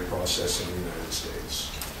democratic process in the United States.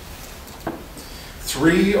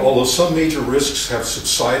 3, although some major risks have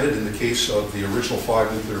subsided in the case of the original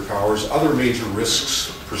 5 nuclear powers, other major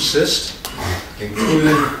risks persist,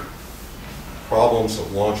 including problems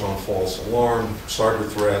of launch on false alarm, cyber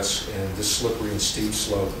threats, and this slippery and steep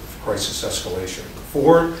slope of crisis escalation.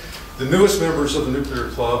 4, the newest members of the nuclear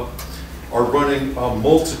club are running a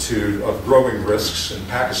multitude of growing risks, and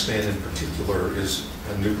Pakistan in particular is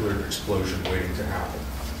a nuclear explosion waiting to happen.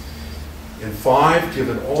 And 5,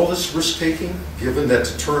 given all this risk-taking, given that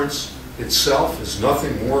deterrence itself is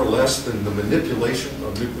nothing more or less than the manipulation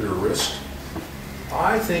of nuclear risk,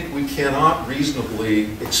 I think we cannot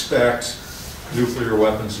reasonably expect nuclear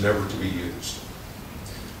weapons never to be used.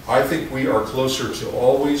 I think we are closer to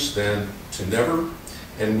always than to never,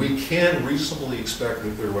 and we can reasonably expect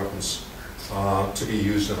nuclear weapons to be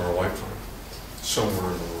used in our lifetime,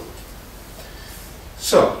 somewhere in the world.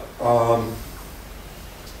 So,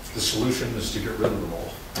 the solution is to get rid of them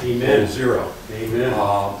all. Amen. Zero. Amen.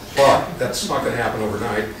 But that's not going to happen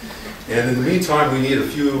overnight. And in the meantime, we need a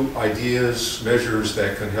few ideas, measures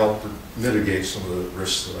that can help mitigate some of the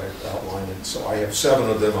risks that I've outlined. And so I have 7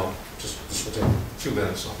 of them. This will take 2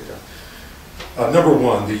 minutes, and I'll be done. Number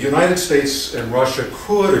 1, the United States and Russia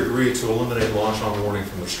could agree to eliminate launch on warning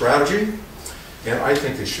from their strategy, and I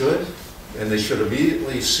think they should. and they should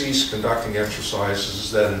immediately cease conducting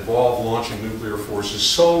exercises that involve launching nuclear forces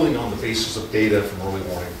solely on the basis of data from early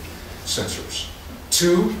warning sensors.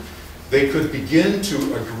 2, they could begin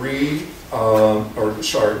to agree,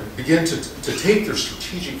 begin to take their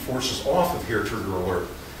strategic forces off of here trigger alert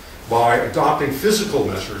by adopting physical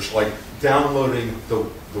measures like downloading the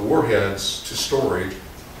warheads to storage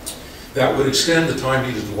that would extend the time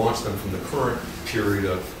needed to launch them from the current period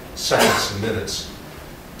of seconds and minutes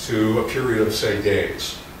to a period of, say,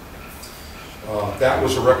 days. That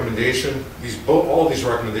was a recommendation. All of these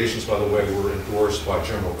recommendations, by the way, were endorsed by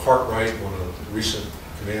General Cartwright, one of the recent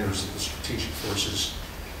commanders of the strategic forces,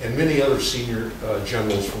 and many other senior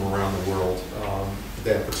generals from around the world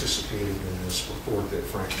that participated in this report that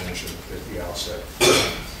Frank mentioned at the outset.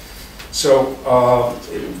 So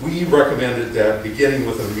we recommended that beginning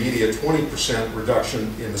with an immediate 20%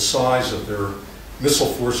 reduction in the size of their missile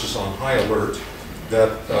forces on high alert,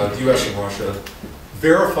 that the US and Russia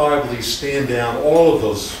verifiably stand down all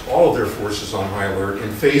of their forces on high alert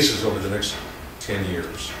in phases over the next 10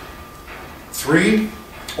 years. 3,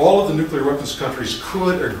 all of the nuclear weapons countries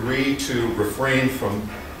could agree to refrain from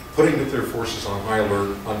putting nuclear forces on high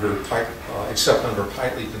alert except under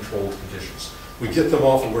tightly controlled conditions. We get them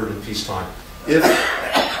off alert in peacetime. If,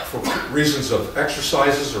 for reasons of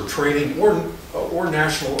exercises or training or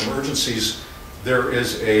national emergencies, there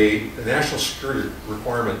is a national security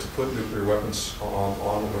requirement to put nuclear weapons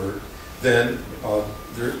on alert, then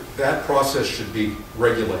that process should be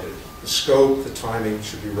regulated. The scope, the timing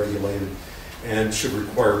should be regulated, and should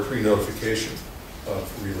require pre-notification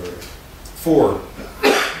of reloading. 4,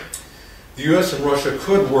 the US and Russia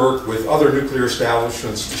could work with other nuclear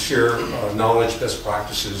establishments to share knowledge, best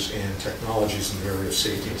practices, and technologies in the area of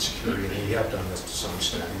safety and security, and we have done this to some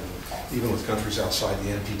extent, even with countries outside the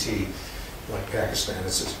NPT, like Pakistan.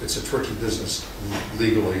 It's a tricky business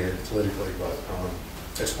legally and politically, but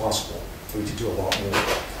it's possible. We could do a lot more.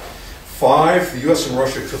 5, the US and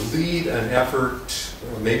Russia could lead an effort,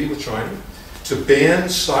 maybe with China, to ban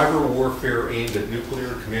cyber warfare aimed at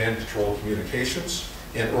nuclear command control communications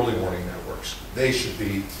and early warning networks. They should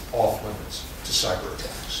be off limits to cyber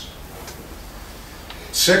attacks.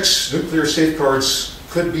 6, nuclear safeguards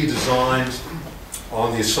could be designed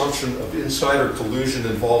on the assumption of insider collusion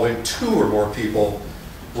involving 2 or more people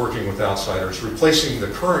working with outsiders, replacing the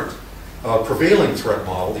current prevailing threat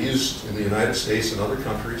model used in the United States and other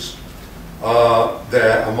countries,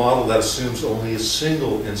 a model that assumes only a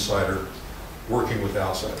single insider working with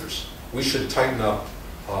outsiders. We should tighten up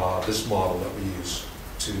this model that we use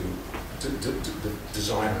to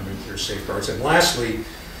design our nuclear safeguards. And lastly,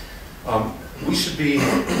 we should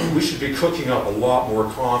be cooking up a lot more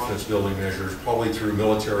confidence-building measures, probably through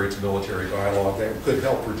military-to-military dialogue, that could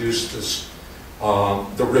help reduce this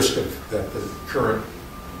the risk that the current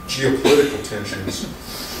geopolitical tensions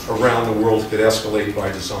around the world could escalate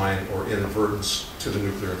by design or inadvertence to the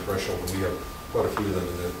nuclear threshold. And we have quite a few of them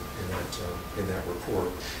in that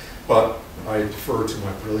report. But I defer to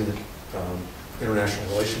my brilliant international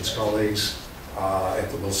relations colleagues at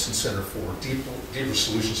the Wilson Center for deeper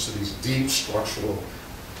solutions to these deep structural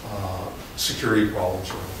security problems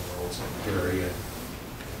around the world. So Gary and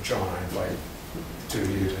John, I invite two of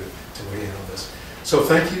you to weigh in on this. So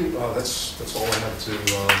thank you. That's all I have to say.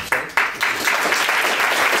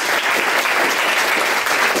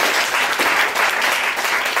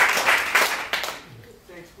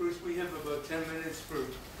 Thanks, Bruce. We have about 10 minutes for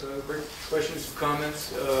questions and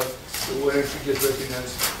comments. So why don't you just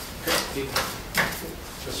recognize people?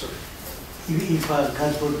 Yes, sir. If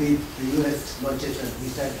God forbid the U.S. launches a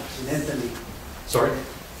missile accidentally. Sorry?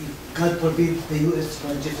 If God forbid the U.S.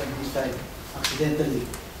 launches a missile accidentally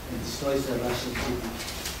and destroys the Russian city,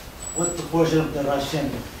 what proportion of the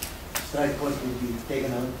Russian strike force will be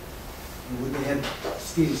taken out? And would they have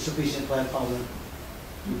still sufficient firepower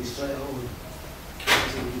to destroy all?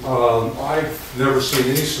 I've never seen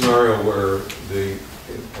any scenario where the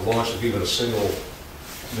launch of even a single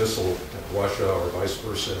missile at Russia or vice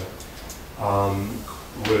versa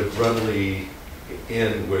would readily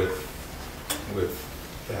end with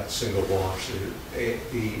that single launch. It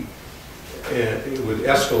would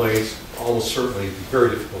escalate, almost certainly be very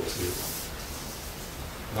difficult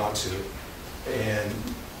not to. And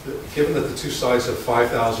given that the two sides have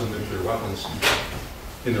 5,000 nuclear weapons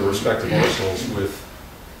in their respective arsenals, with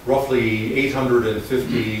roughly 800 of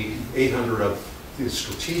the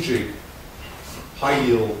strategic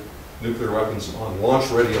high-yield nuclear weapons on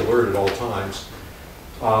launch-ready alert at all times,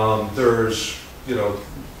 there's,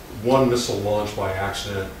 one missile launch by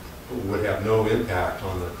accident would have no impact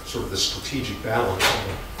on the sort of the strategic balance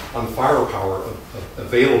on the firepower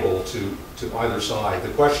available to either side. The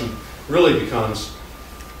question really becomes,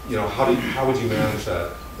 how would you manage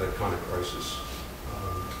that kind of crisis?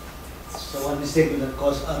 So one mistake will not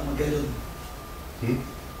cause Armageddon.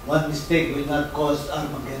 One mistake will not cause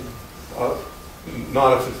Armageddon.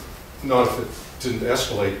 Not if it didn't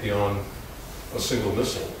escalate beyond a single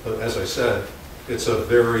missile. But as I said, it's a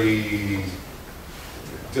very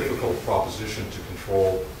difficult proposition to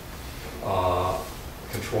control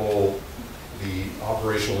the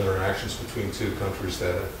operational interactions between two countries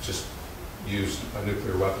that have just used a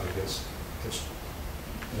nuclear weapon against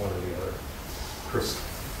one or the other. Chris?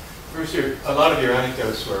 Bruce, a lot of your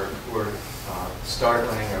anecdotes were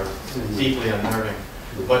startling or deeply unnerving,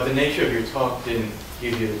 but the nature of your talk didn't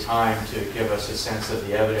give you the time to give us a sense of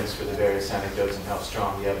the evidence for the various anecdotes and how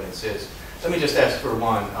strong the evidence is. Let me just ask for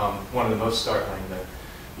one of the most startling,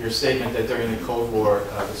 your statement that during the Cold War,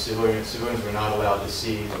 the civilians were not allowed to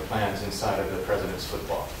see the plans inside of the president's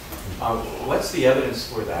football. What's the evidence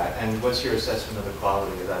for that, and what's your assessment of the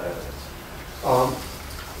quality of that evidence?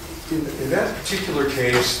 In that particular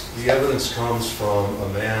case, the evidence comes from a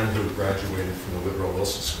man who graduated from the Woodrow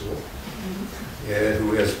Wilson School and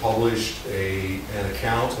who has published an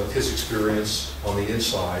account of his experience on the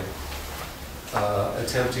inside,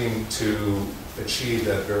 attempting to achieve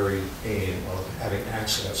that very aim of having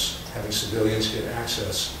civilians get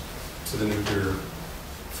access to the nuclear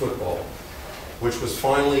football, which was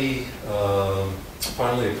finally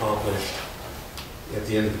accomplished at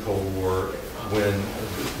the end of the Cold War when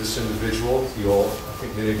this individual, I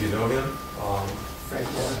think many of you know him,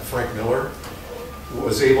 Frank Miller,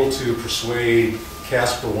 was able to persuade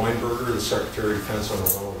Caspar Weinberger, the Secretary of Defense under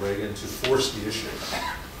Ronald Reagan, to force the issue.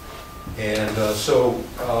 And so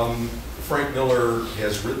Frank Miller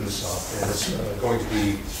has written this up, and it's going to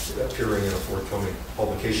be appearing in a forthcoming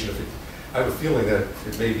publication. I have a feeling that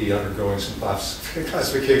it may be undergoing some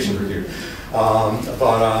classification review. And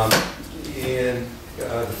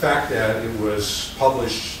the fact that it was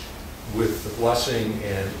published with the blessing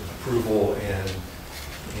and approval and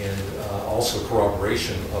also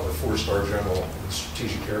corroboration of a 4-star general in the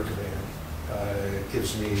Strategic Air Command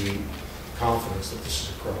gives me confidence that this is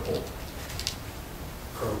a credible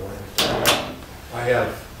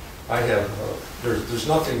anecdote. There's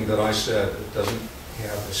nothing that I said that doesn't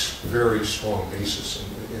have this very strong basis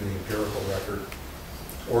in the empirical record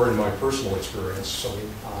or in my personal experience. So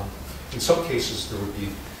in some cases there would be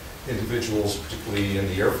individuals, particularly in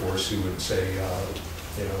the Air Force, who would say,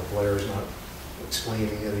 Blair is not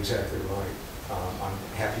explaining it exactly right. I'm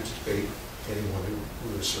happy to debate anyone who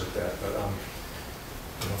would assert that. But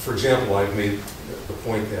for example, I've made the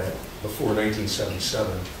point that before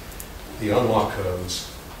 1977, the unlock codes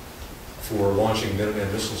for launching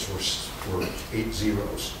Minuteman missiles were 8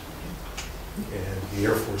 zeros. And the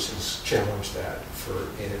Air Force has challenged that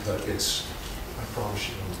but it's, I promise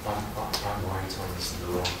you, I'm lying telling this and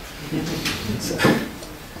you're wrong.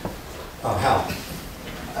 Hal?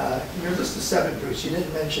 In your list of 7, Bruce, you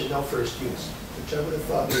didn't mention no first use, which I would have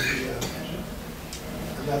thought would be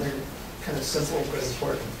another kind of simple but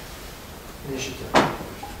important initiative.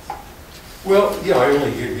 Well, yeah, I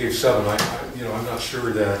only gave 7. I'm not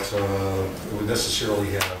sure that it would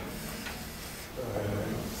necessarily have.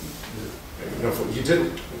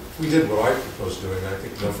 If we did what I proposed doing, I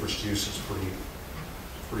think no first use is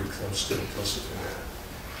pretty close to implicit in that.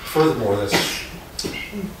 Furthermore,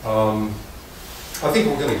 I think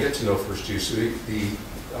we're going to get to no first use. The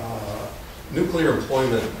nuclear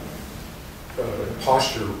employment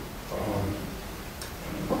posture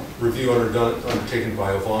review undertaken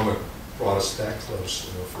by Obama brought us that close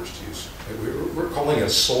to no first use. We're calling it a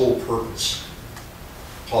sole purpose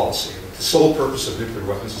policy. The sole purpose of nuclear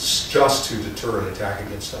weapons is just to deter an attack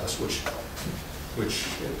against us, which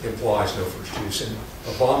implies no first use. And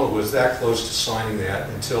Obama was that close to signing that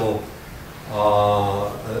until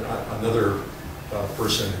another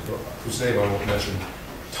person, whose name I won't mention,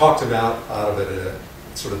 talked him out of it at a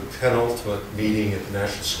sort of penultimate meeting at the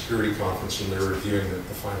National Security Conference when they were reviewing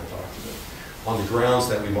the final document, on the grounds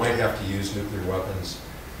that we might have to use nuclear weapons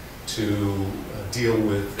to deal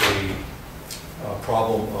with a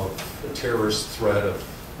problem of a terrorist threat of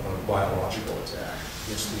biological attack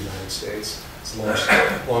against the United States. It's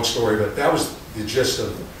a long story, but that was the gist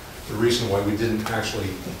of the reason why we didn't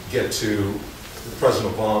actually get to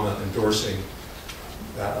President Obama endorsing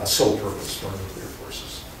a sole purpose for nuclear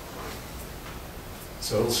forces.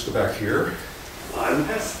 So let's go back here. In the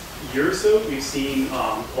past year or so, we've seen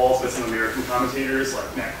calls by some American commentators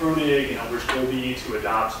like Matt Kroenig and Albert Colby to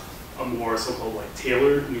adopt a more so-called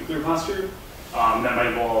tailored nuclear posture that might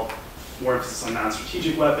involve more emphasis on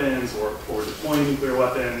non-strategic weapons or forward deploying nuclear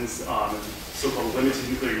weapons and so-called limited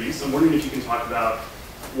nuclear use. I'm wondering if you can talk about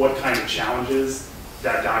what kind of challenges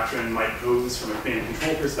that doctrine might pose from a command and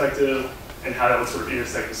control perspective, and how that would sort of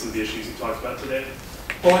intersect with some of the issues you talked about today?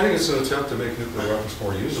 Well, I think it's an attempt to make nuclear weapons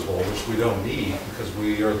more usable, which we don't need because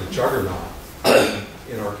we are the juggernaut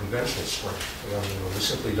in our conventional strength. We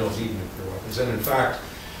simply don't need nuclear weapons. And in fact,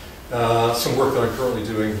 some work that I'm currently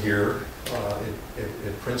doing here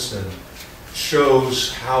at Princeton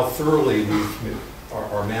shows how thoroughly we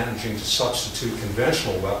are managing to substitute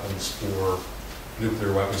conventional weapons for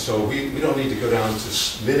nuclear weapons. So we don't need to go down to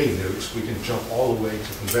mini nukes. We can jump all the way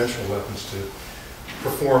to conventional weapons to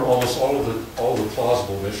perform almost all the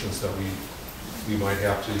plausible missions that we might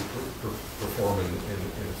have to perform in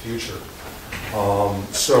the future.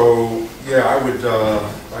 So yeah, I would.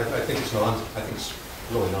 I think it's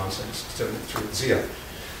really nonsense. Zia.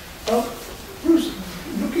 Bruce,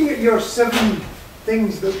 looking at your 7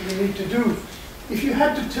 things that we need to do, if you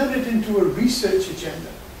had to turn it into a research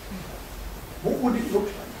agenda, what would it look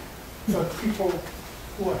like for people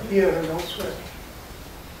who are here and elsewhere?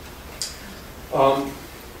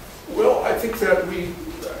 Well, I think that we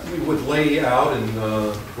would lay out in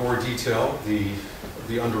more detail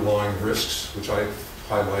the underlying risks, which I've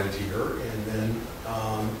highlighted here, and then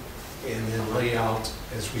lay out,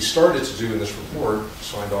 as we started to do in this report,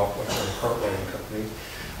 signed off by the Cartwright and Company,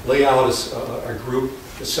 lay out a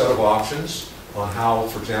set of options on how,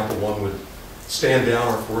 for example, one would stand down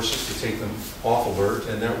our forces to take them off alert,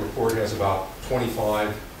 and that report has about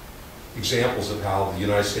 25 examples of how the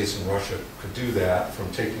United States and Russia could do that, from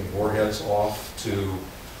taking warheads off to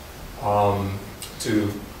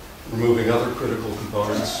removing other critical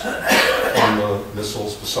components from the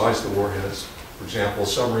missiles besides the warheads. For example, a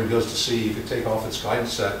submarine goes to sea, you could take off its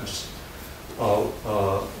guidance set and just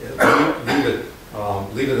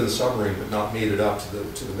leave it in the submarine, but not mate it up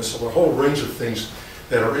to the missile. A whole range of things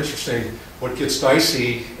that are interesting. What gets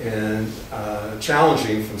dicey and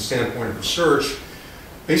challenging from the standpoint of research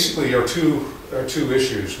basically are two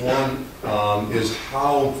issues. One is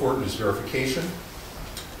how important is verification,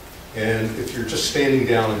 and if you're just standing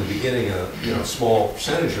down in the beginning, a small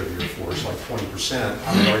percentage of your force, like 20%,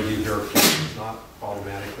 I would argue verification is not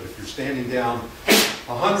problematic. But if you're standing down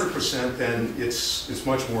 100%, then it's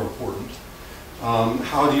much more important.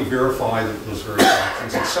 How do you verify those various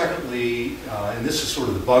options? And secondly, and this is sort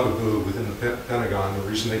of the bugaboo within the Pentagon, the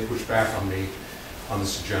reason they push back on me on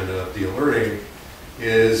this agenda of de-alerting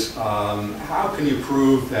is how can you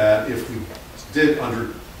prove that if we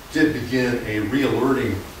did begin a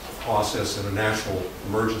re-alerting process in a national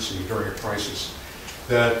emergency during a crisis,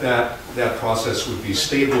 that process would be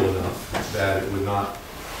stable enough that it would not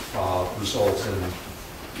result in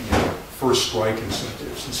first strike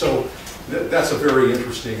incentives. And so that's a very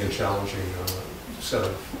interesting and challenging set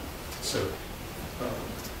of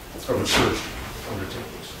research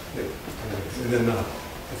undertakings. Yeah. And then I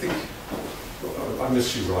think I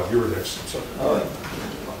missed you, Rob. You were next. I'm sorry.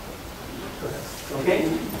 Okay,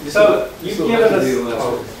 so you've given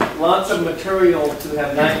us lots of material to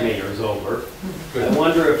have nightmares over. Good. I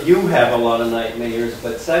wonder if you have a lot of nightmares,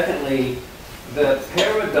 but secondly, the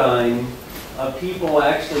paradigm of people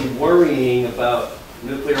actually worrying about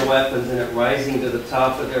nuclear weapons and it rising to the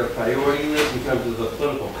top of their priority list in terms of the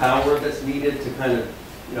political power that's needed to kind of,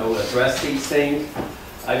 address these things.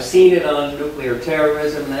 I've seen it on nuclear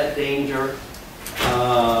terrorism, that danger,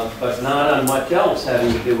 but not on much else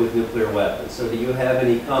having to do with nuclear weapons. So do you have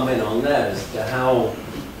any comment on that as to how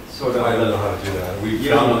sort of... I don't know how to do that. We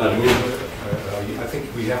found a movement. I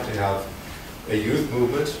think we have to have a youth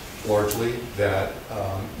movement, largely, that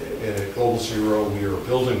at Global Zero we are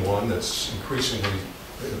building one that's increasingly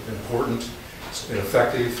important and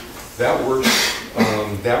effective. That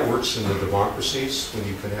works in the democracies when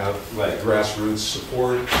you can have grassroots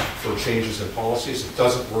support for changes in policies. It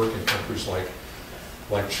doesn't work in countries like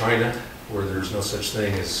China, where there's no such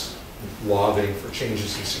thing as lobbying for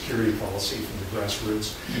changes in security policy from the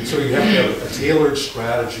grassroots. So you have to have a tailored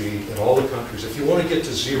strategy in all the countries. If you want to get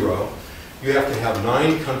to zero, you have to have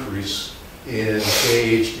 9 countries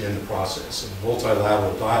engaged in the process, in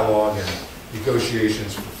multilateral dialogue and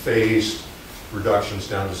negotiations for phased reductions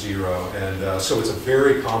down to zero. And so it's a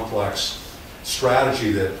very complex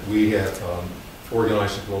strategy that we have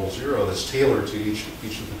organized at Global Zero that's tailored to each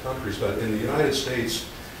of the countries. But in the United States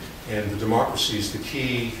and the democracies, the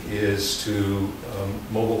key is to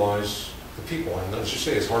mobilize the people. And as you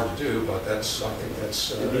say, it's hard to do, but I think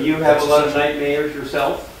that's... do you have a lot of nightmares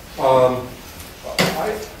yourself? I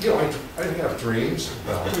have dreams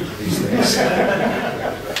about these things.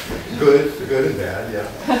 good and bad, yeah.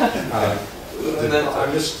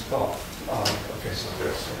 I missed. Okay.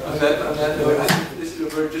 On that note,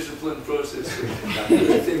 of our discipline process.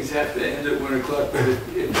 Things have to end at 1 o'clock, but if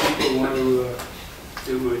people want to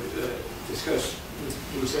discuss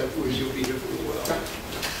what's afterwards, you'll be here for a while.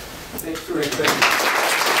 Thanks very much.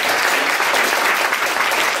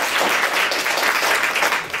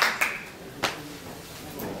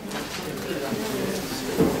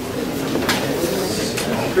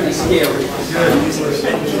 Pretty scary.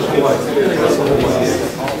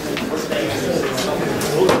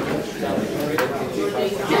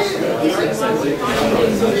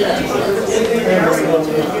 Yeah.